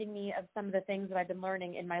reminding me of some of the things that I've been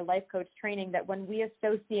learning in my life coach training, that when we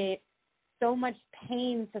associate so much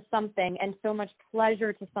pain to something and so much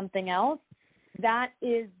pleasure to something else, that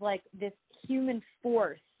is like this human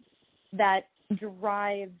force that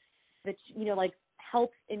drives, that, like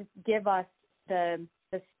helps give us the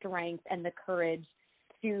strength and the courage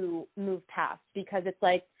to move past, because it's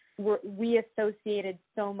like we associated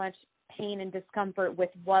so much pain and discomfort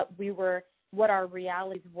with what our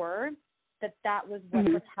realities were, that was what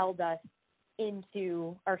propelled us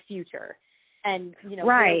into our future. And, right.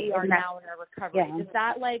 Where we are now in our recovery. Yeah.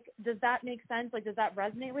 Does that make sense? Like, does that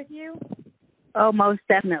resonate with you? Oh, most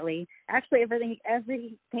definitely. Actually, everything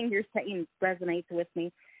you're saying resonates with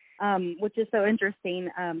me, which is so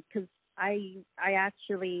interesting, because I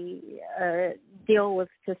actually deal with,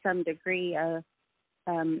 to some degree, and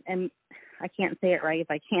I can't say it right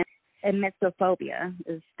if I can't, emetophobia.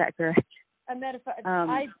 Is that correct?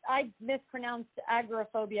 I mispronounced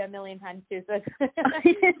agoraphobia a million times too. So.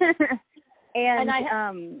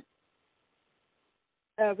 and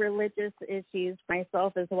religious issues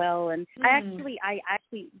myself as well, and I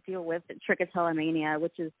actually deal with trichotillomania,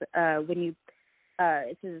 which is when you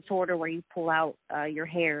it's a disorder where you pull out your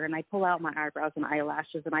hair, and I pull out my eyebrows and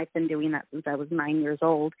eyelashes, and I've been doing that since I was 9 years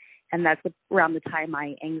old, and that's around the time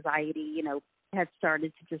my anxiety, had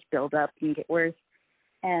started to just build up and get worse,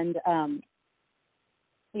 and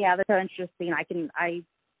that's so interesting.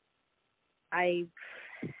 I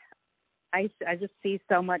just see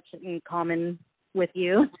so much in common with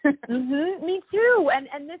you. Me too.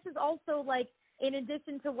 And this is also like, in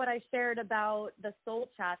addition to what I shared about the soul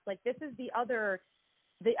chats, like this is the other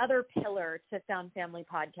pillar to Found Family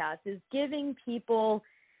Podcast, is giving people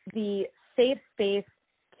the safe space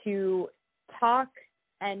to talk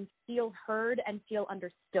and feel heard and feel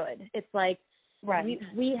understood. It's like, right.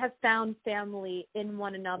 We have found family in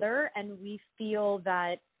one another, and we feel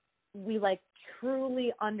that we like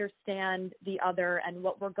truly understand the other and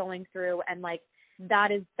what we're going through. And like,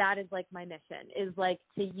 that is like my mission, is like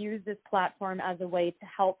to use this platform as a way to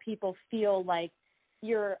help people feel like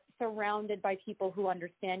you're surrounded by people who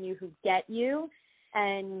understand you, who get you,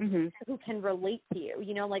 and who can relate to you.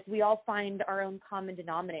 Like we all find our own common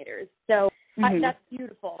denominators. So that's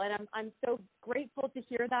beautiful. And I'm so grateful to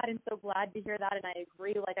hear that, and so glad to hear that. And I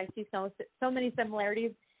agree. Like I see so many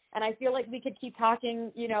similarities, and I feel like we could keep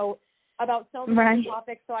talking, about so many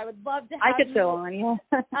topics. So I would love to have could go on, yeah.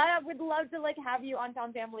 I would love to like have you on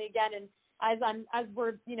Found Family again. And as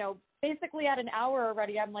we're, basically at an hour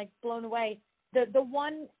already, I'm like blown away. The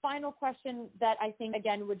one final question that I think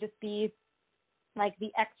again would just be like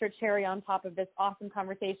the extra cherry on top of this awesome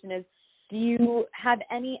conversation is, do you have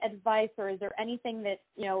any advice, or is there anything that,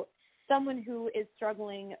 someone who is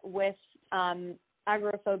struggling with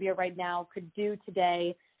agoraphobia right now could do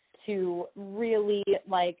today to really,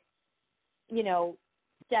 like, you know,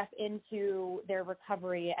 step into their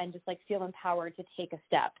recovery and just like feel empowered to take a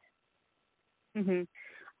step? Mm-hmm.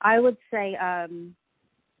 I would say, I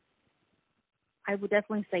would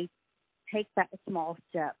definitely say take that small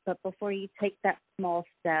step. But before you take that small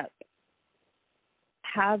step,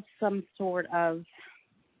 have some sort of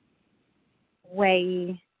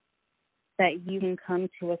way that you can come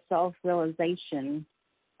to a self-realization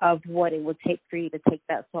of what it would take for you to take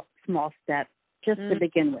that small step just to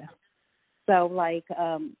begin with. So, like,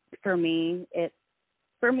 for me, it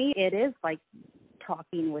is like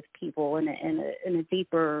talking with people in a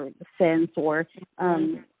deeper sense, or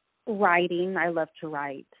writing. I love to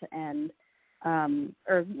write, and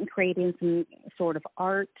or creating some sort of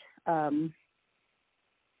art,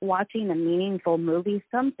 watching a meaningful movie,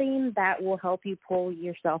 something that will help you pull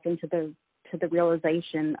yourself into the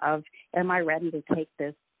realization of, am I ready to take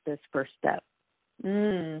this first step?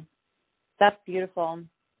 That's beautiful.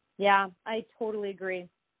 Yeah, I totally agree.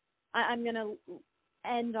 I'm going to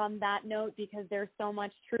end on that note because there's so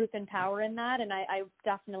much truth and power in that, and I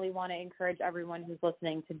definitely want to encourage everyone who's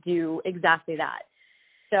listening to do exactly that.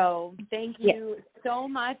 So thank you so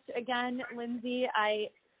much again, Lindsay. I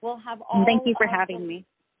will have all. Thank you for having me.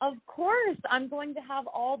 Of course. I'm going to have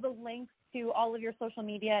all the links to all of your social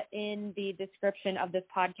media in the description of this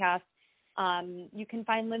podcast. You can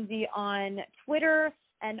find Lindsay on Twitter.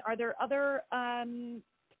 And are there other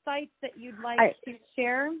sites that you'd like to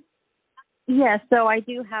share? Yeah, so I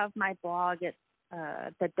do have my blog at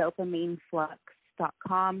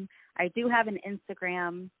thedopamineflux.com. I do have an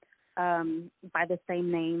Instagram by the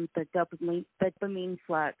same name, the dopamine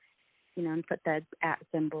flux, you know, and put the @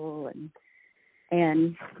 symbol,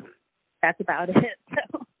 and that's about it.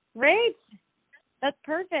 So. Great. That's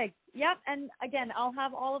perfect. Yep. And again, I'll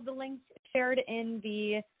have all of the links shared in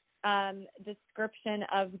the description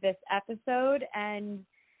of this episode. And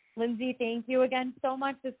Lindsay, thank you again so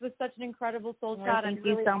much. This was such an incredible soul chat. Thank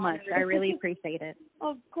you so much. I really appreciate it.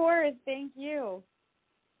 Of course. Thank you.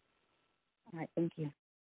 All right. Thank you.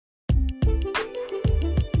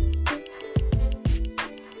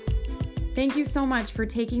 Thank you so much for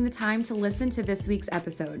taking the time to listen to this week's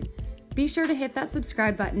episode. Be sure to hit that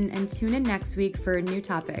subscribe button and tune in next week for a new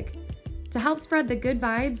topic. To help spread the good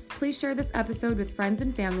vibes, please share this episode with friends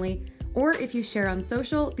and family, or if you share on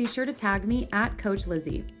social, be sure to tag me @Coach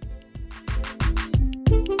Lizzie.